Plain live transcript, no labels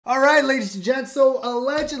All right, ladies and gents, so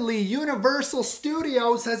allegedly Universal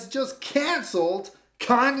Studios has just canceled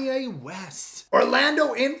Kanye West.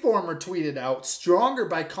 Orlando Informer tweeted out, Stronger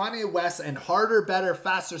by Kanye West and Harder, Better,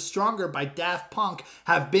 Faster, Stronger by Daft Punk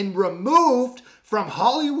have been removed from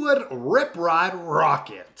Hollywood Rip Ride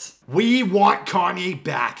Rocket. We want Kanye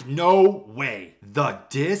back. No way. The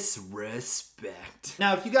disrespect.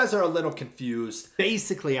 Now, if you guys are a little confused,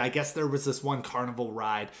 basically, I guess there was this one carnival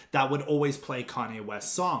ride that would always play Kanye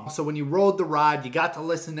West songs. So when you rode the ride, you got to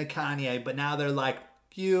listen to Kanye, but now they're like,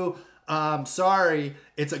 sorry,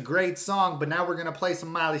 it's a great song, but now we're gonna play some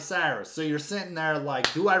Miley Cyrus. So you're sitting there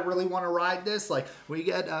like, do I really want to ride this? Like, we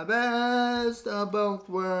get the best of both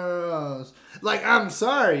worlds. Like, I'm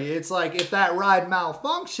sorry. It's like if that ride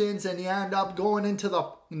malfunctions and you end up going into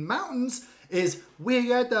the mountains, is we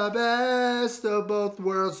get the best of both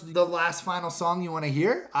worlds the last final song you want to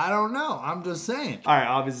hear? I don't know. I'm just saying. All right,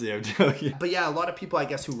 obviously I'm joking. But yeah, a lot of people, I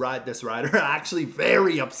guess, who ride this ride are actually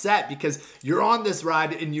very upset because you're on this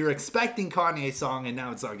ride and you're expecting Kanye's song and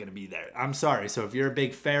now it's not going to be there. I'm sorry. So if you're a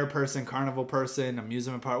big fair person, carnival person,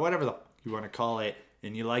 amusement park, whatever you want to call it,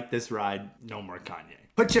 and you like this ride, no more Kanye.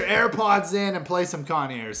 Put your AirPods in and play some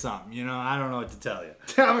Kanye or something. You know, I don't know what to tell you.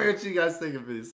 Tell me what you guys think of this.